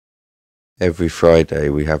Every Friday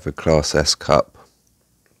we have a Class S cup.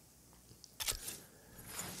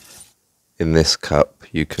 In this cup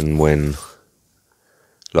you can win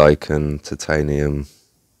Lichen, Titanium,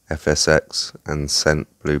 FSX and Scent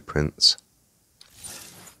blueprints.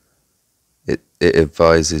 It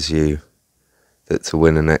advises you that to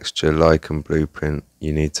win an extra Lichen blueprint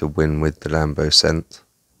you need to win with the Lambo Scent.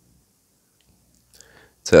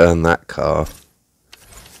 To earn that car,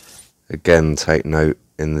 again take note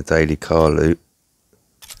in the daily car loot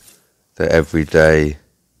that every day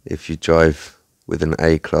if you drive with an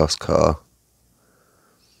A-class car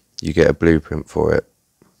you get a blueprint for it,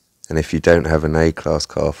 and if you don't have an A-class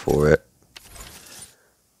car for it,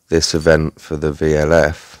 this event for the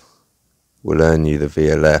VLF will earn you the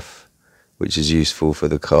VLF, which is useful for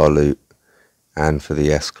the car loot and for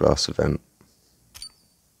the S-class event.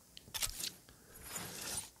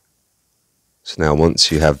 So now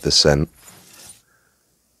once you have the Scent,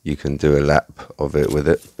 you can do a lap of it with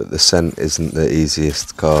it, but the Scent isn't the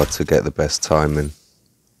easiest car to get the best time in.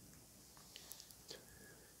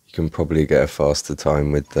 You can probably get a faster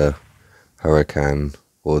time with the Huracan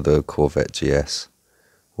or the Corvette GS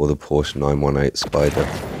or the Porsche 918 Spider.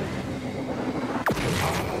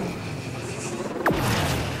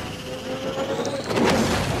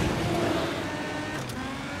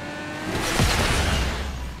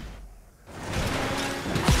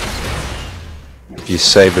 You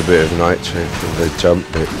save a bit of nitro from the jump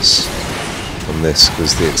bits on this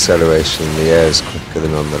because the acceleration in the air is quicker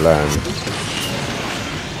than on the land.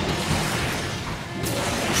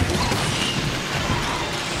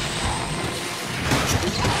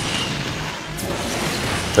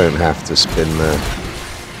 Don't have to spin there.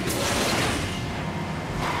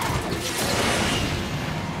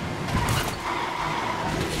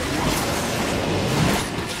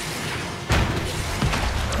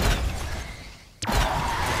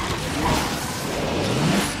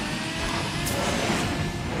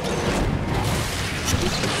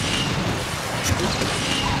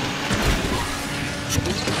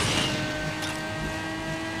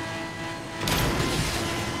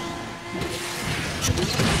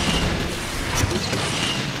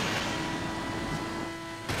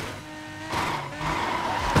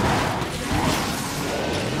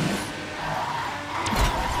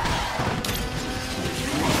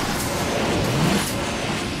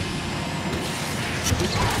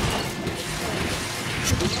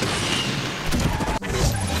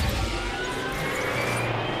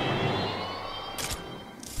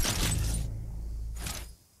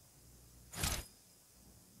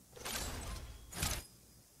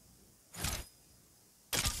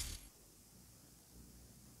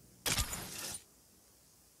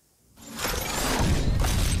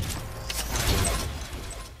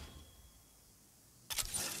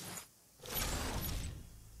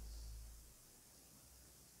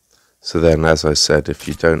 So then, as I said, if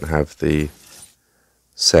you don't have the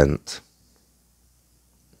Scent,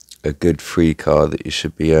 a good free car that you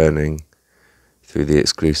should be earning through the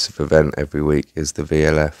exclusive event every week is the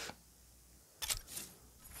VLF.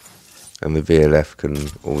 And the VLF can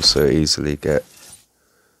also easily get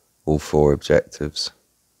all 4 objectives.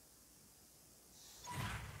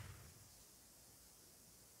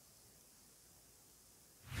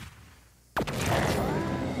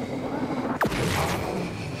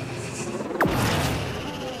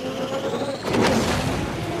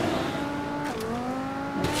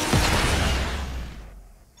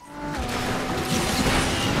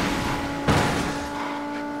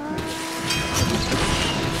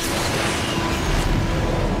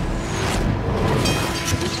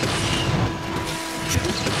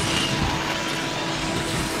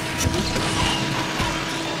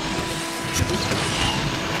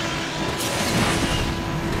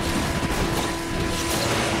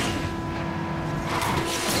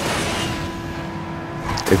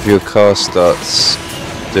 If your car starts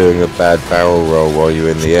doing a bad barrel roll while you're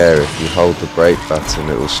in the air, if you hold the brake button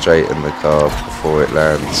it will straighten the car before it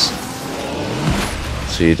lands,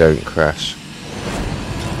 so you don't crash.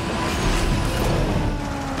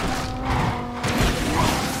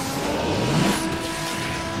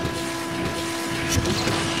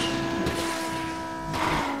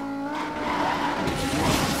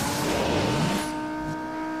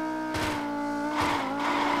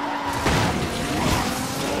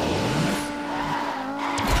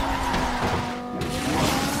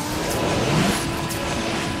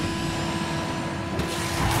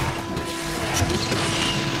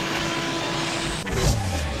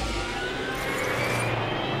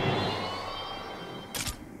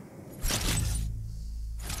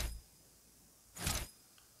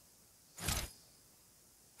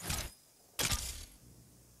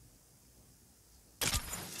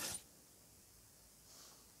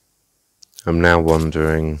 I'm now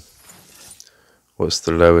wondering what's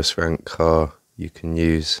the lowest ranked car you can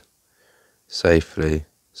use safely.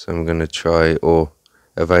 So I'm going to try, or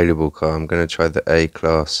available car, I'm going to try the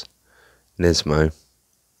A-Class Nismo.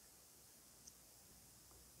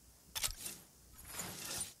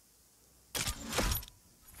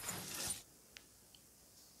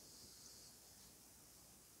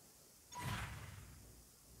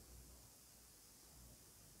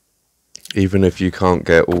 Even if you can't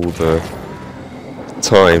get all the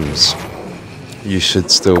times, you should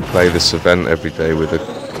still play this event every day with a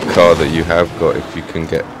car that you have got if you can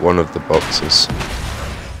get one of the boxes.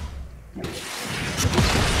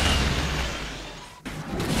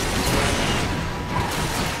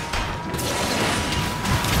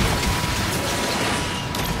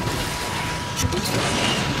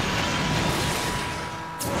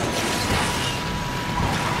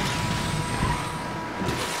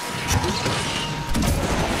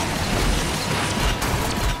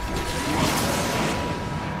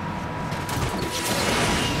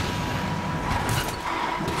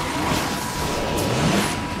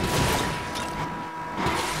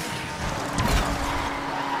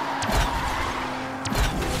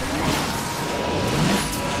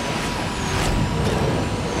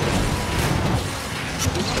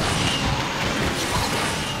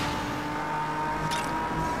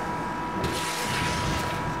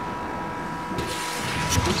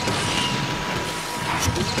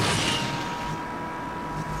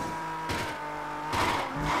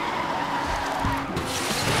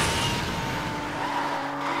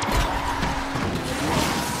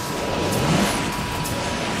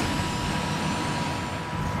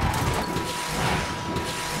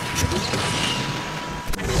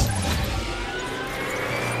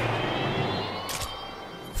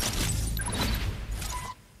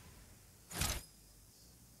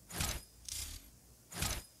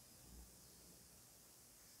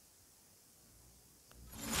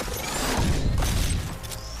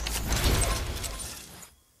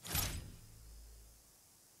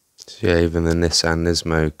 So yeah, even the Nissan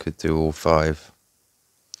Nismo could do all 5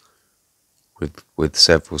 with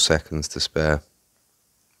several seconds to spare.